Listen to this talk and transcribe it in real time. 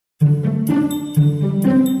The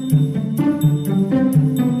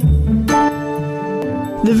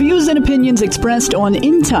views and opinions expressed on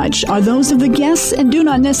InTouch are those of the guests and do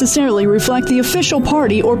not necessarily reflect the official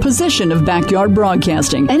party or position of Backyard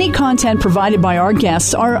Broadcasting. Any content provided by our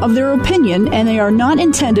guests are of their opinion, and they are not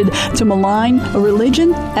intended to malign a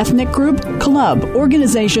religion, ethnic group, club,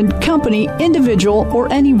 organization, company, individual,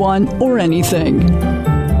 or anyone or anything.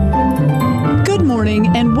 Good morning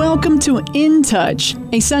and welcome to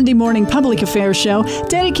InTouch, a Sunday morning public affairs show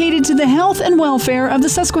dedicated to the health and welfare of the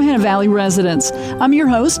Susquehanna Valley residents. I'm your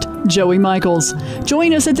host, Joie Michaels.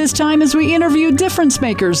 Join us at this time as we interview difference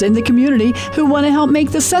makers in the community who want to help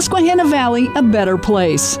make the Susquehanna Valley a better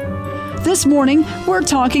place. This morning, we're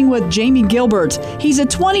talking with Jamie Gilbert. He's a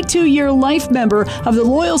 22-year life member of the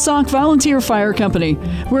Loyalsock Volunteer Fire Company.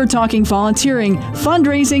 We're talking volunteering,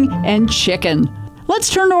 fundraising, and chicken. Let's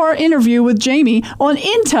turn to our interview with Jamie on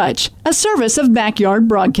InTouch, a service of Backyard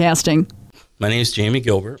Broadcasting. My name is Jamie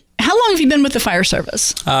Gilbert. How long have you been with the fire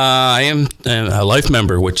service? I am a life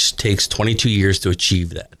member, which takes 22 years to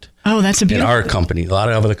achieve that. Oh, that's a beautiful... In our company. A lot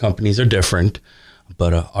of other companies are different,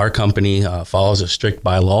 but our company follows a strict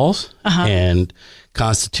bylaws and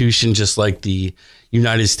constitution, just like the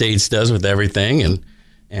United States does with everything,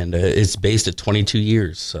 and it's based at 22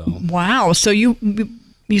 years. So wow. So you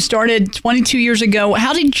started 22 years ago.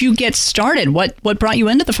 How did you get started? What brought you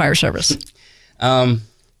into the fire service? The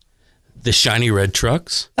shiny red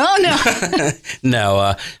trucks. Oh, no.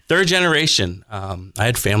 No, third generation. I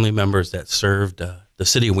had family members that served the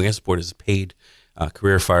city of Williamsport as paid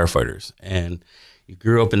career firefighters. And you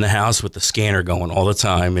grew up in the house with the scanner going all the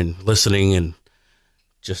time and listening, and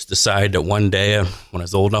just decided that one day when I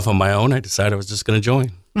was old enough on my own, I decided I was just going to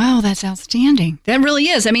join. Wow, that's outstanding. That really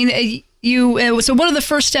is. I mean, so what are the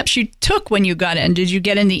first steps you took when you got in? Did you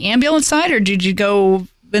get in the ambulance side, or did you go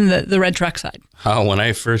in the red truck side? When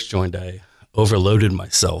I first joined, I overloaded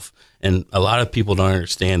myself. And a lot of people don't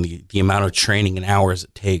understand the amount of training and hours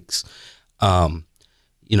it takes.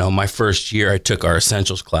 My first year, I took our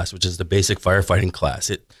essentials class, which is the basic firefighting class.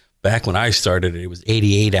 Back when I started, it was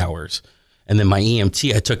 88 hours. And then my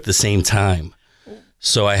EMT, I took the same time.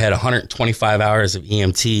 So I had 125 hours of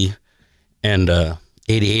EMT and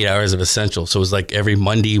 88 hours of essentials. So it was like every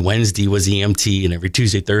Monday, Wednesday was EMT, and every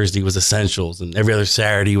Tuesday, Thursday was essentials, and every other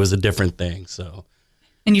Saturday was a different thing. So,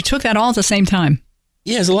 and you took that all at the same time?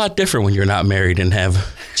 Yeah, it's a lot different when you're not married and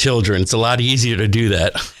have children. It's a lot easier to do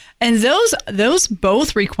that. And those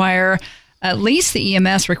both require, at least the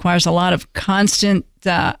EMS requires a lot of constant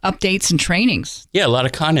updates and trainings. Yeah, a lot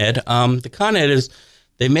of Con Ed. The Con Ed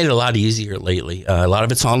they've made it a lot easier lately. A lot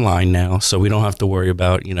of it's online now, so we don't have to worry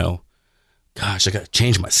about, gosh, I got to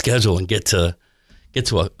change my schedule and get to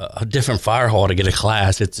a different fire hall to get a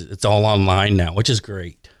class. It's all online now, which is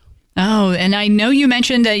great. Oh, and I know you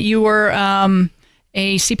mentioned that you were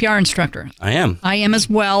a CPR instructor. I am. I am as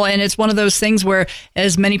well, and it's one of those things where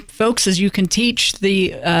as many folks as you can teach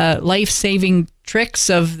the life-saving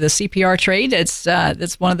tricks of the CPR trade, it's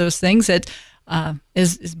one of those things that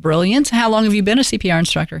is brilliant. How long have you been a CPR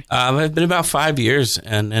instructor? I've been about 5 years,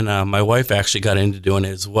 and my wife actually got into doing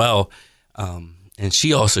it as well. And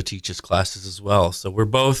she also teaches classes as well. So we're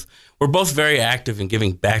both very active in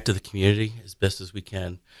giving back to the community as best as we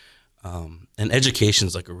can. And education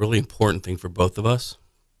is like a really important thing for both of us.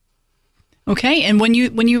 Okay. And when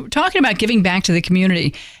you're talking about giving back to the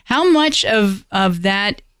community, how much of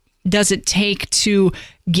that does it take to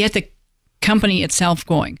get the company itself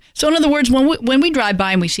going? So in other words, when we drive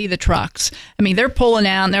by and we see the trucks, I mean, they're pulling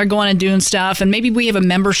out and they're going and doing stuff, and maybe we have a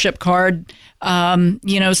membership card, so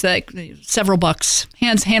that several bucks,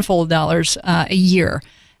 handful of dollars a year.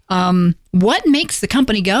 What makes the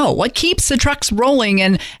company go? What keeps the trucks rolling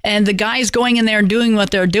and the guys going in there and doing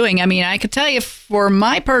what they're doing? I mean, I could tell you for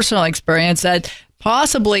my personal experience that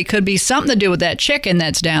possibly could be something to do with that chicken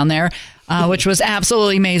that's down there, which was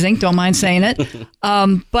absolutely amazing. Don't mind saying it.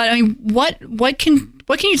 But I mean, what can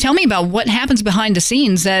you tell me about what happens behind the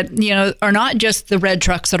scenes that, are not just the red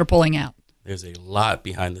trucks that are pulling out? There's a lot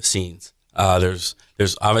behind the scenes. There's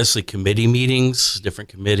obviously committee meetings, different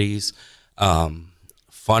committees.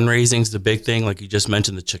 Fundraising's the big thing, like you just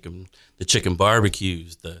mentioned, the chicken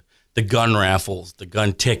barbecues, the gun raffles, the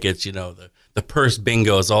gun tickets, the purse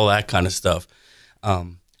bingos, all that kind of stuff.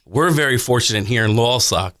 We're very fortunate here in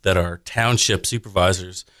Loyalsock that our township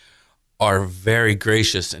supervisors are very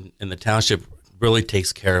gracious, and the township really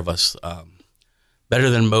takes care of us better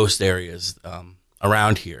than most areas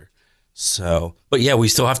around here. So, but yeah, we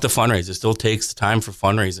still have to fundraise. It still takes time for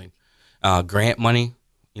fundraising. Grant money,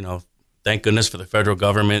 thank goodness for the federal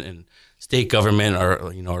government and state government,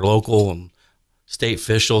 our local and state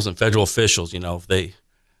officials and federal officials,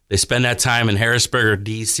 they they spend that time in Harrisburg or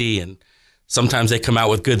DC, and sometimes they come out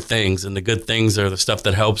with good things, and the good things are the stuff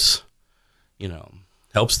that helps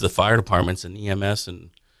the fire departments and EMS and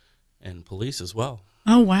police as well.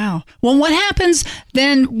 Oh, wow. Well, what happens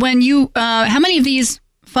then when you, how many of these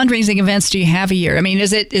fundraising events do you have a year? I mean,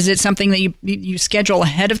 is it something that you schedule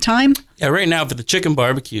ahead of time? Yeah, right now for the chicken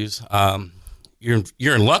barbecues,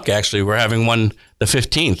 you're in luck, actually. We're having one the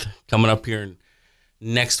 15th coming up here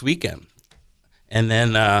next weekend. And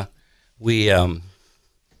then we have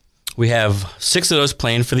 6 of those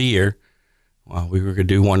planned for the year. We were going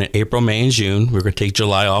to do one in April, May, and June. We were going to take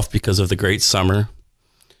July off because of the great summer.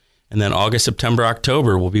 And then August, September,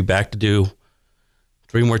 October, we'll be back to do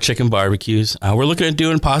 3 more chicken barbecues. We're looking at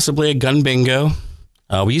doing possibly a gun bingo.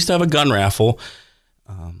 We used to have a gun raffle.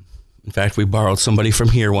 In fact, we borrowed somebody from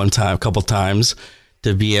here a couple times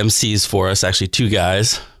to be MCs for us, actually 2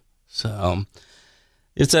 guys. So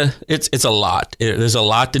it's a lot. There's a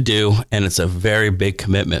lot to do, and it's a very big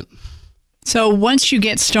commitment. So once you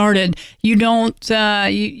get started, you don't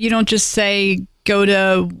just say go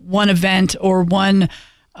to one event or one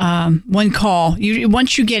call.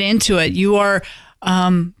 Once you get into it, you are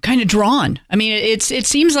kind of drawn. I mean, it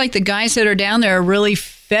seems like the guys that are down there are really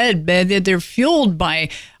fed. They're fueled by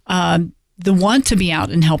the want to be out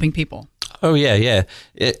and helping people. Oh yeah.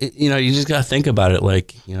 You just got to think about it.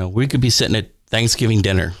 Like, we could be sitting at Thanksgiving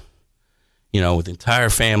dinner, with the entire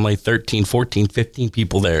family, 13, 14, 15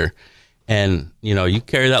 people there. And, you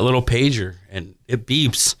carry that little pager and it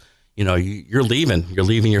beeps, you're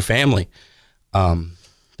leaving your family.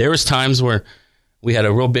 There was times where we had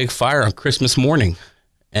a real big fire on Christmas morning,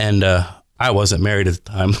 and I wasn't married at the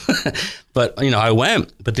time, but I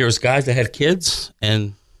went. But there was guys that had kids,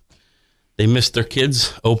 and they missed their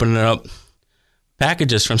kids opening up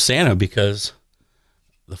packages from Santa because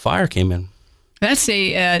the fire came in. That's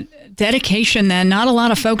a dedication that not a lot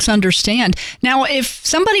of folks understand. Now, if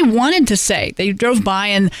somebody wanted to say they drove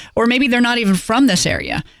by or maybe they're not even from this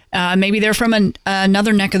area, maybe they're from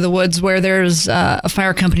another neck of the woods where there's a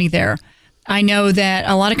fire company there. I know that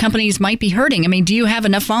a lot of companies might be hurting. I mean, do you have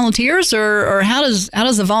enough volunteers, or how does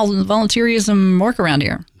the volunteerism work around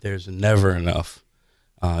here? There's never enough.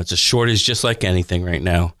 It's a shortage, just like anything right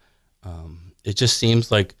now. It just seems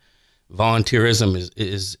like volunteerism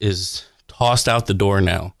is tossed out the door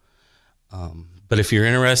now. But if you're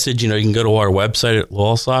interested, you can go to our website at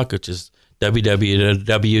Loyalsock, which is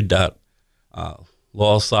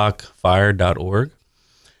www.loyalsockfire.org.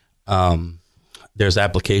 There's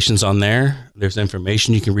applications on there. There's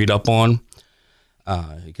information you can read up on.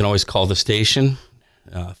 You can always call the station,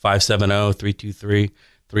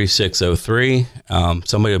 570-323-3603.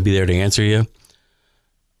 Somebody will be there to answer you.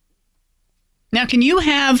 Now, can you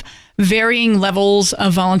have varying levels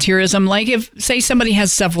of volunteerism? Like if, say, somebody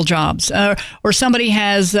has several jobs or somebody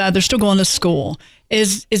has, they're still going to school.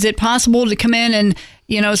 Is it possible to come in and,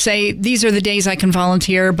 say, these are the days I can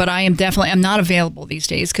volunteer, but I'm not available these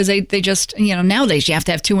days because they just, nowadays you have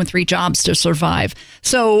to have 2 and 3 jobs to survive.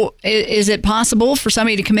 So is it possible for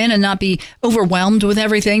somebody to come in and not be overwhelmed with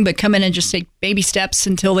everything, but come in and just take baby steps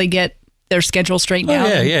until they get their schedule straightened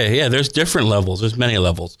out? Yeah. There's different levels. There's many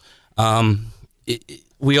levels.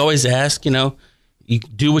 We always ask, you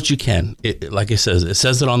do what you can. Like it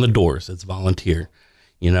says it on the doors. It's volunteer.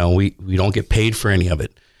 We don't get paid for any of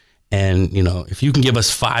it. And, if you can give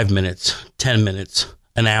us 5 minutes, 10 minutes,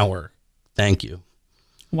 an hour, thank you.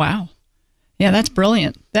 Wow. Yeah, that's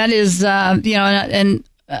brilliant. That is,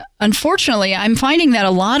 unfortunately, I'm finding that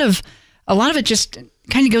a lot of it just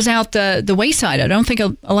kind of goes out the wayside. I don't think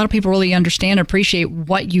a lot of people really understand or appreciate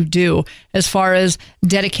what you do as far as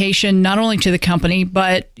dedication, not only to the company,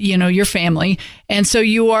 but, your family. And so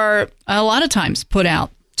you are a lot of times put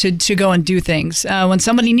out to go and do things. When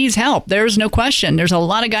somebody needs help, there's no question. There's a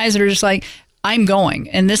lot of guys that are just like, I'm going,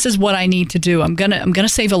 and this is what I need to do. I'm gonna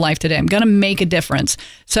save a life today. I'm gonna make a difference.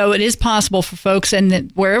 So it is possible for folks,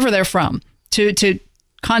 and wherever they're from, to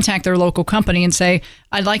contact their local company and say,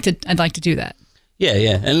 I'd like to do that.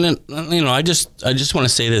 Yeah. And then, I just want to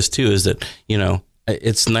say this too, is that,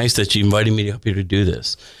 it's nice that you invited me up here to do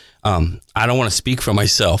this. I don't want to speak for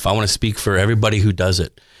myself. I want to speak for everybody who does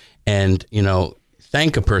it. And,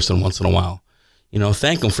 thank a person once in a while,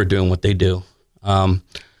 thank them for doing what they do.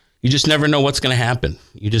 You just never know what's going to happen.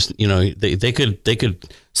 You just, they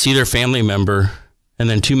could see their family member, and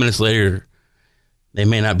then 2 minutes later, they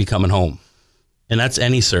may not be coming home. And that's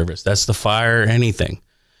any service. That's the fire, anything,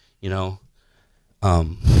 but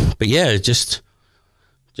yeah, just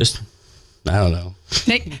I don't know.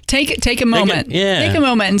 Take a moment. Take a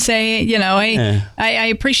moment and say, I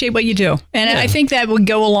appreciate what you do. And I think that would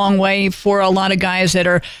go a long way for a lot of guys that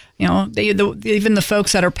are, even the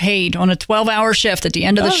folks that are paid on a 12-hour shift at the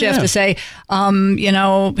end of the shift to say,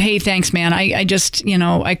 hey, thanks, man. I just,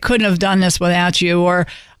 I couldn't have done this without you. Or,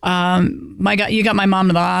 my God, you got my mom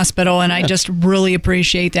to the hospital, and I just really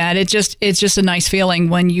appreciate that. It's just a nice feeling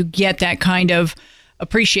when you get that kind of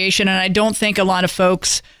appreciation. And I don't think a lot of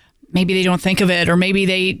folks, maybe they don't think of it, or maybe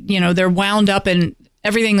they, they're wound up in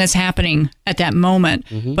everything that's happening at that moment.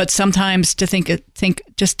 Mm-hmm. But sometimes to think,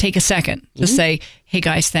 just take a second to say, hey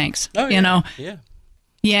guys, thanks. Oh, yeah.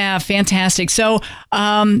 Yeah, fantastic. So so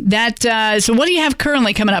what do you have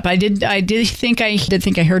currently coming up? I did think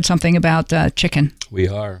I heard something about chicken. We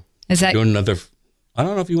are. Is that doing another? I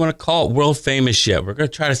don't know if you want to call it world famous yet. We're going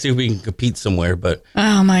to try to see if we can compete somewhere, but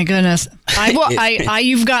oh my goodness,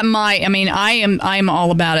 you've got I'm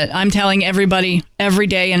all about it. I'm telling everybody every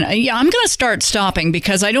day, and I'm going to start stopping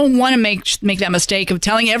because I don't want to make that mistake of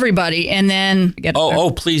telling everybody and then get.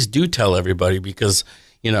 Please do tell everybody, because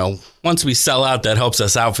once we sell out, that helps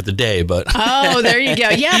us out for the day. But there you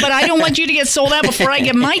go. Yeah, but I don't want you to get sold out before I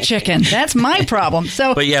get my chicken. That's my problem.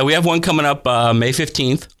 So, but yeah, we have one coming up May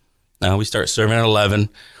 15th. We start serving at 11.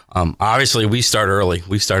 Obviously, we start early.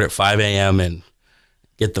 We start at 5 a.m. and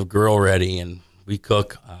get the grill ready, and we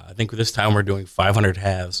cook. I think this time we're doing 500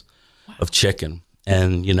 halves of chicken.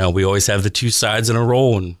 And, we always have the 2 sides in a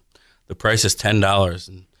roll, and the price is $10.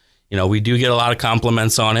 And, we do get a lot of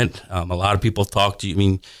compliments on it. A lot of people talk to you. I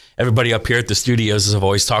mean, everybody up here at the studios have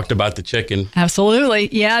always talked about the chicken. Absolutely.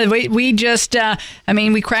 Yeah, we just,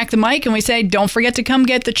 we crack the mic and we say, don't forget to come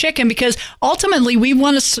get the chicken, because ultimately we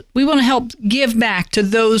want to help give back to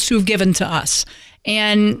those who've given to us.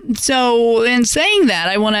 And so in saying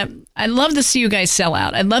that, I'd love to see you guys sell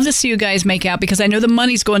out. I'd love to see you guys make out, because I know the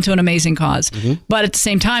money's going to an amazing cause. Mm-hmm. But at the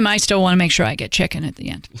same time, I still want to make sure I get chicken at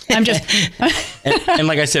the end. I'm just and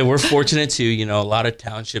like I said, we're fortunate too. A lot of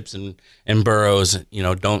townships and boroughs,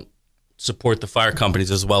 don't support the fire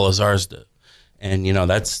companies as well as ours do. And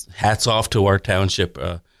that's hats off to our township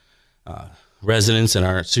residents and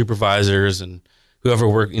our supervisors and whoever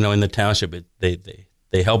work in the township. They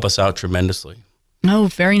help us out tremendously. Oh,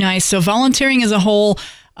 very nice. So volunteering as a whole,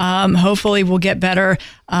 hopefully will get better.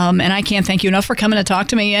 And I can't thank you enough for coming to talk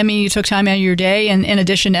to me. I mean, you took time out of your day, and in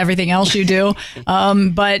addition to everything else you do.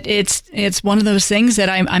 But it's one of those things that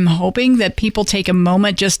I'm hoping that people take a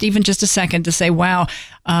moment, just a second, to say, wow,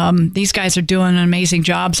 these guys are doing an amazing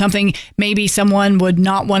job. Something maybe someone would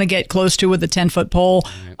not want to get close to with a 10-foot pole.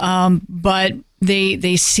 But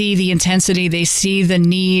they see the intensity, they see the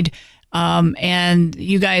need. And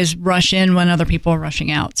you guys rush in when other people are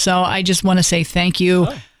rushing out. So I just want to say thank you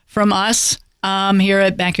from us here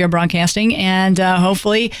at Backyard Broadcasting, and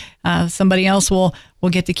hopefully somebody else will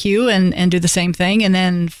get the cue and do the same thing, and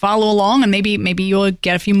then follow along, and maybe you'll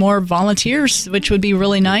get a few more volunteers, which would be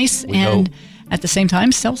really nice. We hope. At the same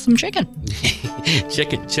time, sell some chicken.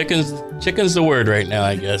 Chicken's the word right now,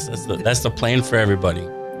 I guess. That's the plan for everybody.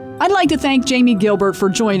 I'd like to thank Jamie Gilbert for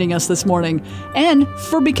joining us this morning and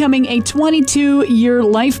for becoming a 22-year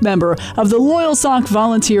life member of the Loyalsock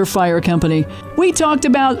Volunteer Fire Company. We talked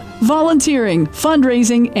about volunteering,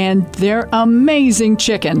 fundraising, and their amazing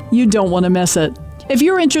chicken. You don't want to miss it. If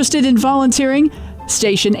you're interested in volunteering,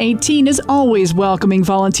 Station 18 is always welcoming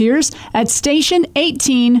volunteers at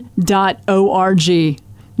station18.org.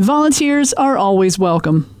 Volunteers are always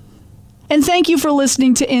welcome. And thank you for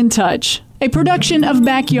listening to InTouch, a production of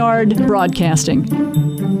Backyard Broadcasting.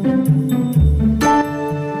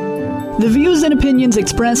 The views and opinions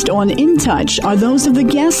expressed on InTouch are those of the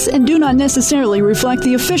guests and do not necessarily reflect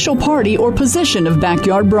the official party or position of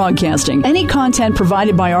Backyard Broadcasting. Any content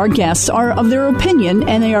provided by our guests are of their opinion,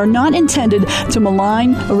 and they are not intended to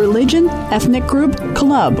malign a religion, ethnic group,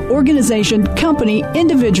 club, organization, company,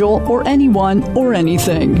 individual, or anyone or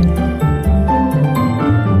anything.